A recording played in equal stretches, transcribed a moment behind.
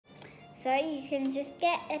So you can just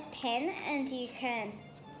get a pen and you can,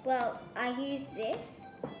 well, I use this,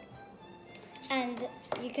 and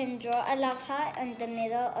you can draw a love heart in the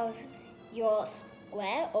middle of your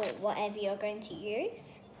square or whatever you're going to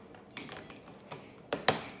use.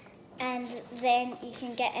 And then you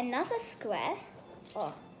can get another square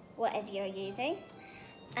or whatever you're using,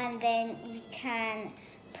 and then you can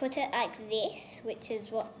put it like this, which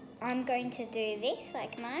is what I'm going to do, this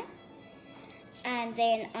like mine. And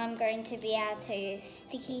then I'm going to be able to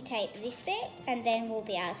sticky tape this bit, and then we'll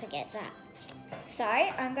be able to get that. So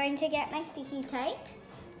I'm going to get my sticky tape.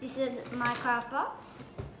 This is my craft box.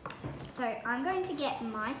 So I'm going to get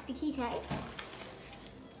my sticky tape.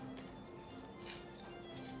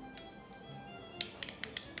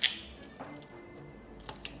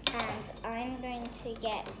 And I'm going to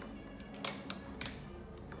get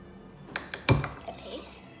a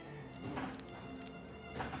piece.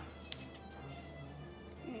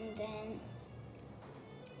 And then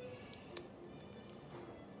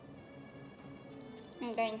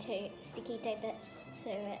I'm going to sticky tape it to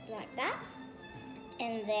it like that.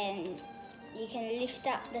 And then you can lift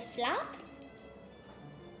up the flap.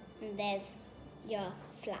 And there's your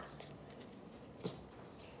flap.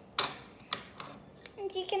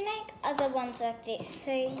 And you can make other ones like this.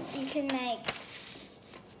 So you can make,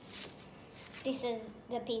 this is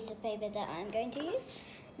the piece of paper that I'm going to use.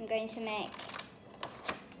 I'm going to make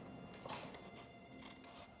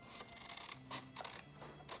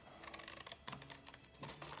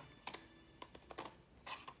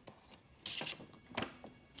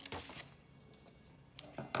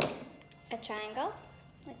a triangle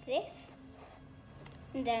like this.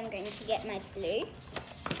 And then I'm going to get my blue.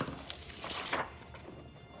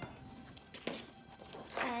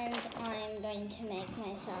 And I'm going to make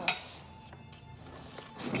myself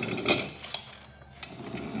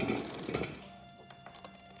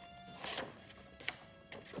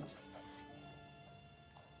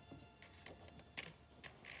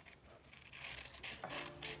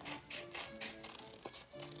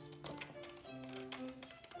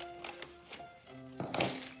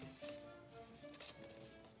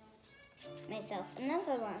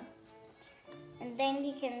another one. And then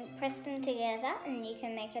you can press them together and you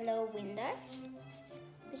can make a little window,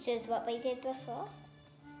 which is what we did before.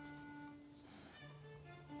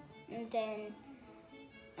 And then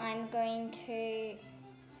I'm going to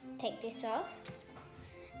take this off,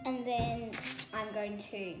 and then I'm going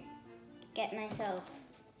to get myself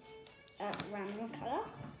a random colour,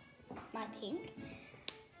 my pink.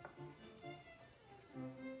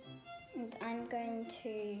 And I'm going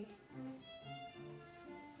to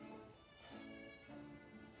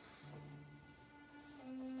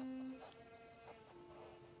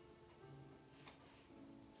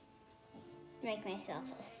make myself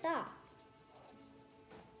a star.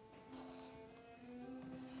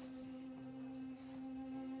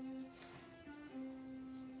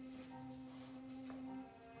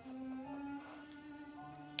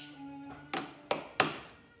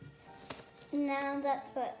 Now that's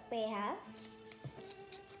what we have.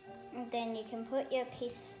 And then you can put your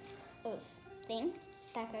piece of thing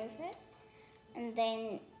back over it. And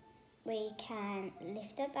then we can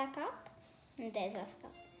lift it back up. And there's our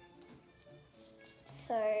star.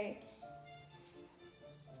 So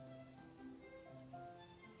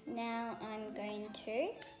now I'm going to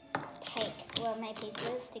take one of my pieces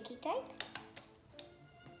of sticky tape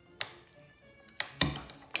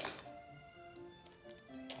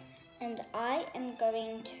and I am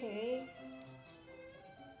going to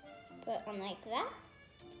put on like that,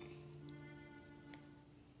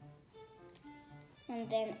 and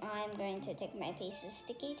then I'm going to take my piece of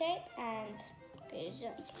sticky tape and put it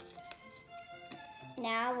on.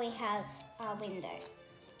 Now we have our window.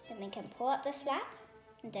 Then we can pull up the flap,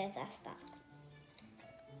 and there's our star.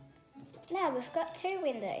 Now we've got two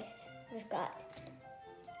windows. We've got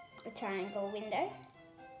a triangle window,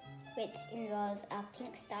 which involves our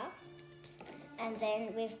pink star, and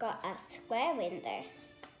then we've got a square window,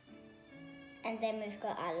 and then we've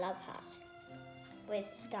got our love heart with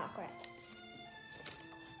dark red.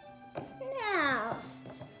 Now,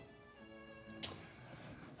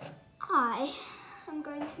 I'm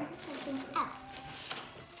going to make something else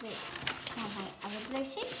with my other blue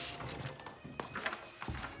sheets.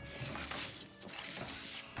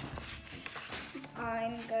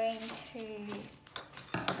 I'm going to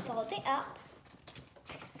fold it up.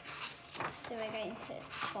 So we're going to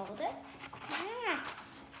fold it.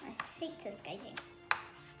 My sheet's escaping.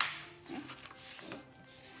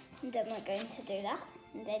 And then we're going to do that.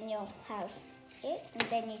 And then you'll have it. And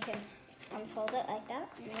then you can unfold it like that.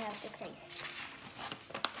 And you have the crease.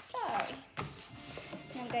 So,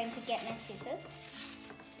 I'm going to get my scissors.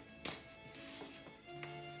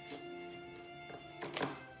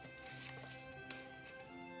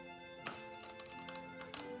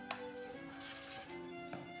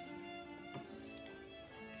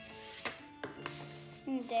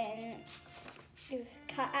 And then you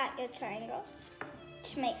cut out your triangle,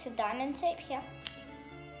 which makes a diamond shape here.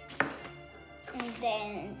 And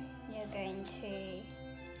then you're going to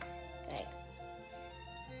go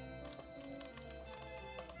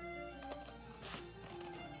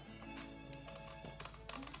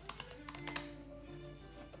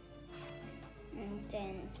and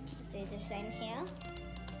then do the same here.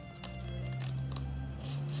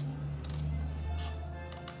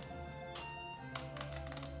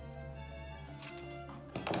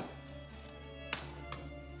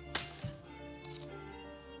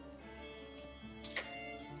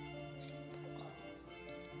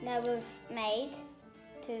 Now we've made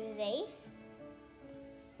 2 of these.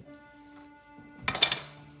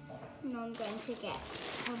 Now I'm going to get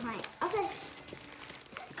all my other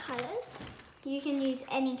colours. You can use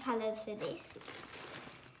any colours for this.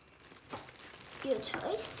 Your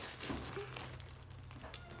choice.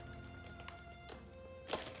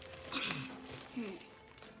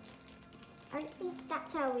 I think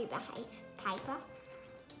that's how we behave. Paper.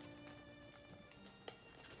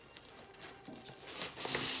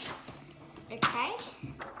 Okay,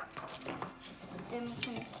 then we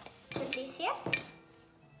can put this here.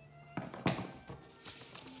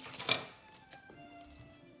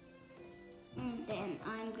 And then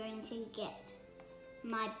I'm going to get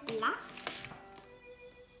my black.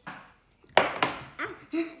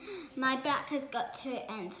 My black has got 2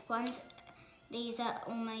 ends. These are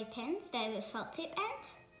all my pens, they're the felt tip end.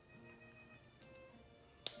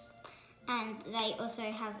 And they also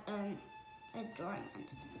have a drawing end.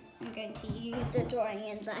 I'm going to use the drawing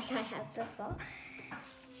end like I have before.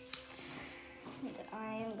 And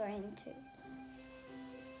I am going to,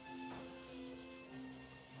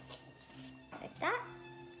 like that.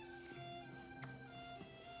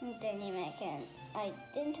 And then you make an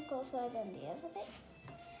identical side on the other bit.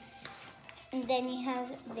 And then you have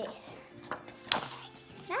this.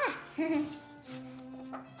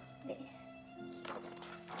 This.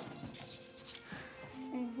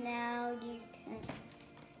 And now you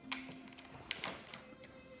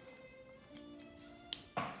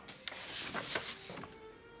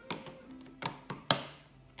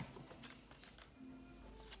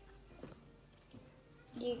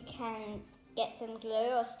can get some glue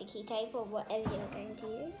or sticky tape or whatever you're going to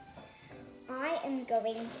use. I am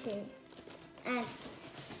going to, and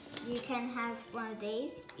you can have one of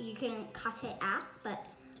these. You can cut it out, but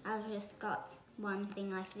I've just got one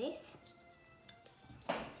thing like this.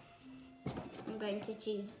 I'm going to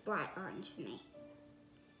choose bright orange for me.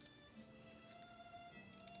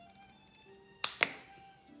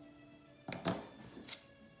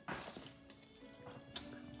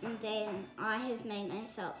 And then I have made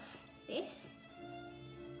myself this.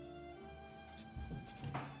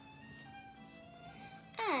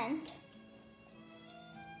 And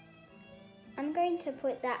I'm going to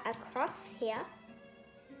put that across here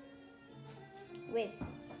with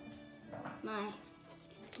my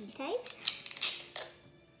sticky tape.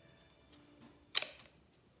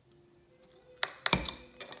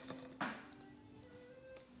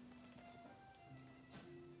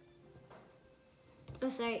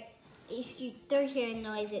 Also, if you do hear a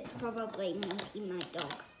noise, it's probably Monty, my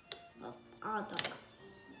dog. Well, our dog.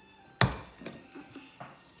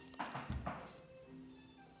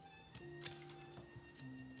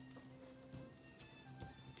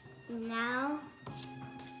 Now,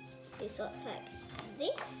 this looks like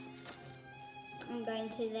this. I'm going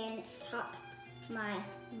to then tuck my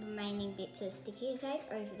remaining bits of sticky tape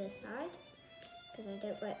over the side because I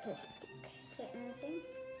don't want it to stick to anything.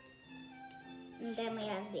 And then we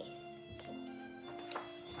have this.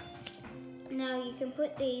 Now you can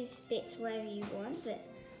put these bits wherever you want, but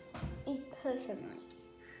me personally,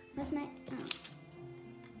 let's make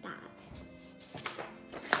that.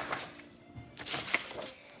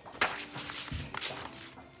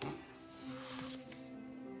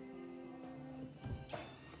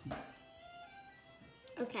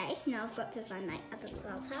 Okay, now I've got to find my other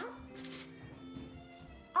felt hat.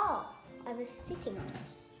 Oh, I was sitting on it.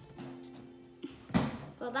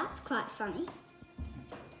 Well, that's quite funny.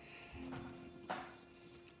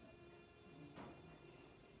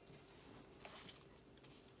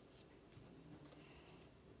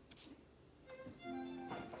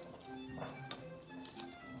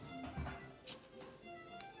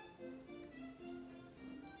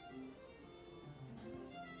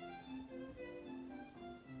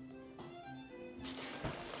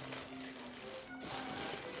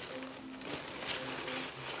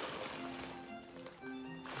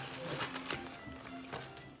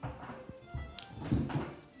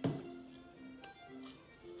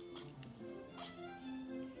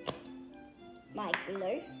 my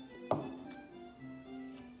glue.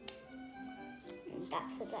 And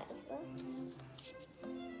that's for that as well.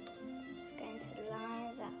 I'm just going to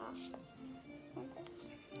line that up on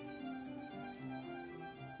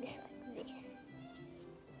this like this.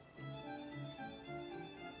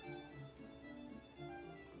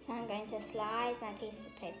 So I'm going to slide my piece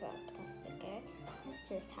of paper up. That's to go. That's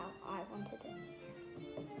just how I wanted it.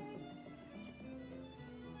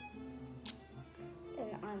 Then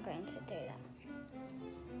I'm going to do that.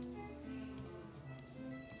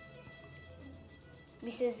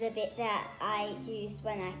 This is the bit that I used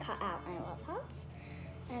when I cut out my love hearts.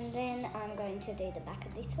 And then I'm going to do the back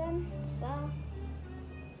of this one as well.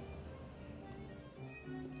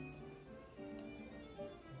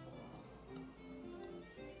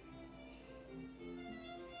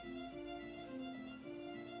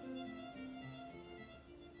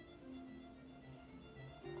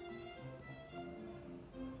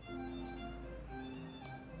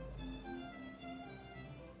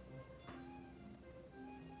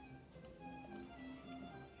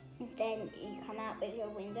 Then you come out with your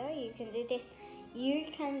window. You can do this. You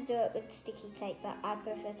can do it with sticky tape, but I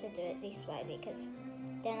prefer to do it this way because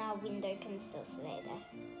then our window can still stay there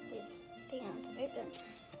with being able to open.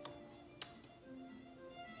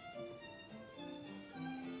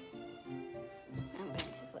 I'm going to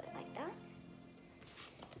put it like that.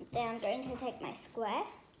 Then I'm going to take my square.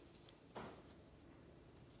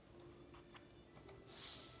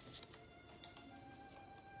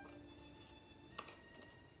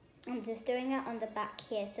 I'm just doing it on the back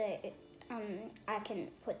here so I can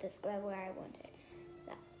put the square where I want it.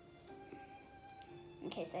 That. In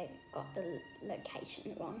case I got the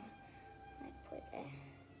location wrong, I put it there.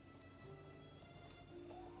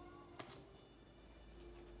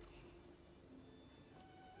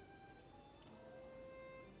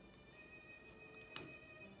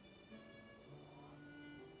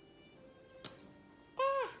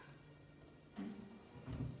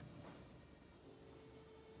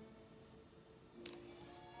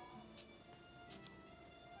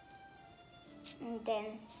 And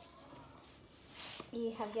then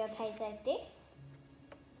you have your page like this.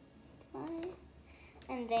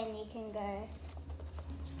 And then you can go,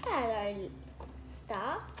 hello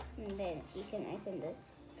star. And then you can open the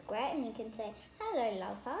square and you can say, hello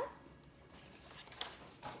love heart.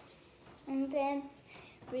 And then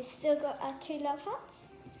we've still got our 2 love hearts.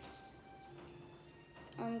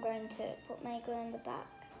 I'm going to put my glue on the back.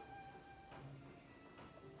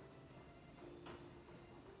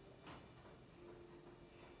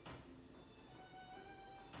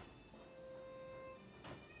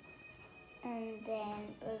 And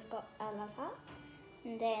then we've got our love heart.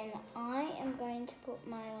 And then I am going to put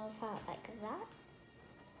my love heart like that.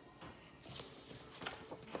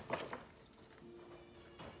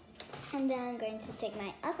 And then I'm going to take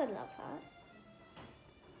my other love heart.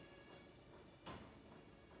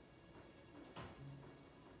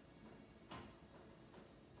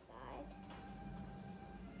 Side.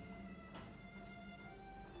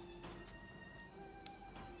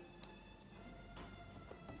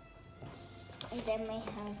 And then we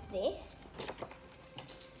have this.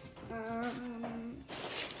 Where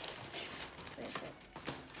is it?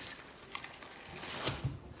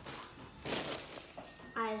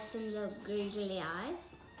 I have some little googly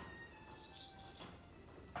eyes.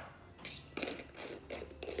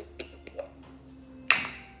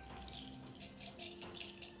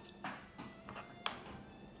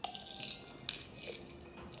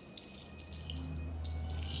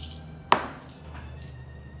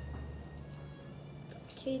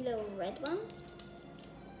 Two little red ones.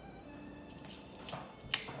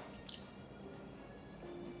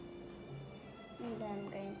 And then I'm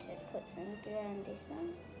going to put some glue on this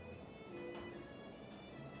one.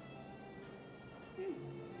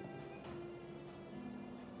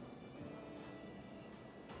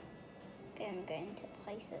 Then I'm going to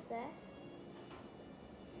place it there.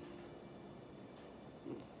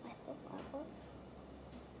 I thought I would.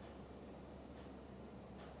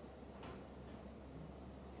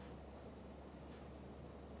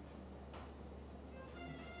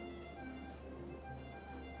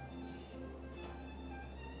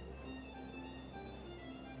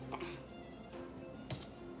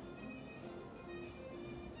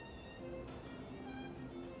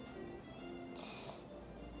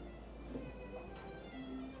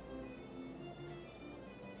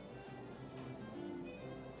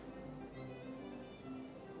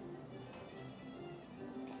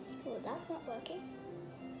 Oh, that's not working.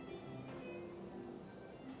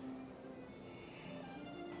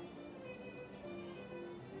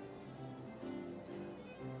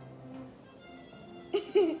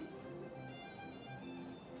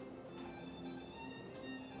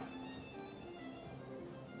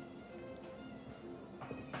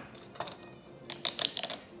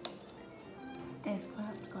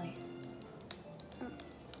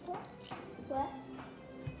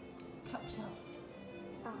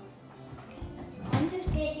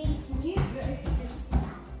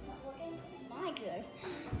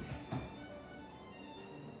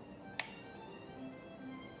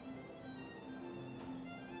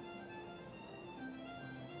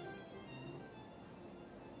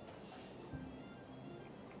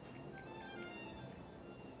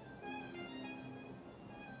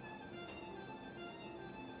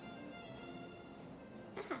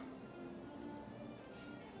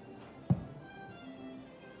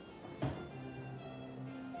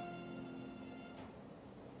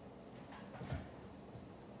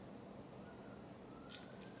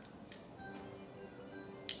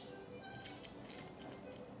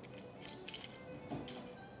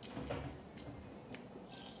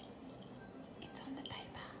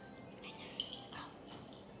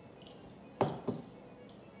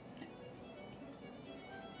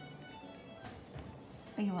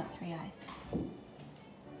 Or you want 3 eyes? No,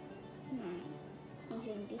 I'm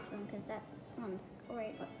using this one because that one's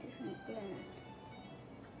already got different glue.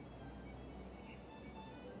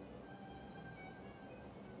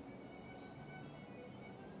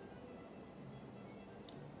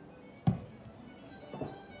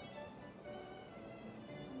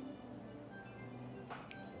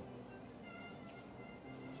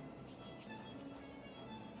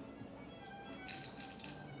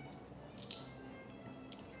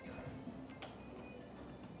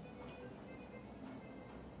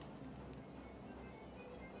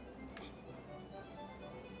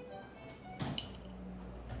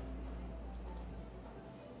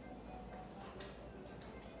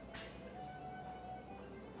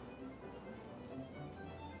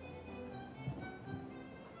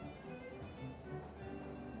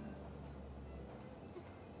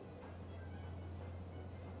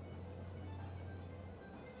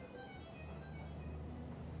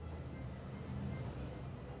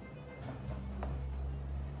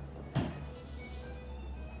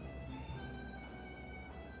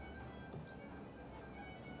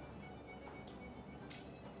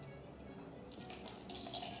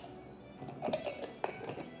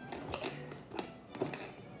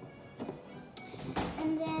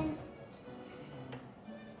 And then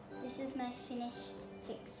this is my finished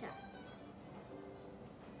picture.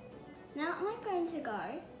 Now I'm going to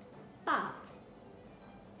go, but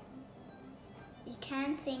you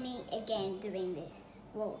can see me again doing this.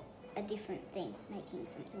 Well, a different thing, making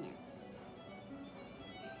something else.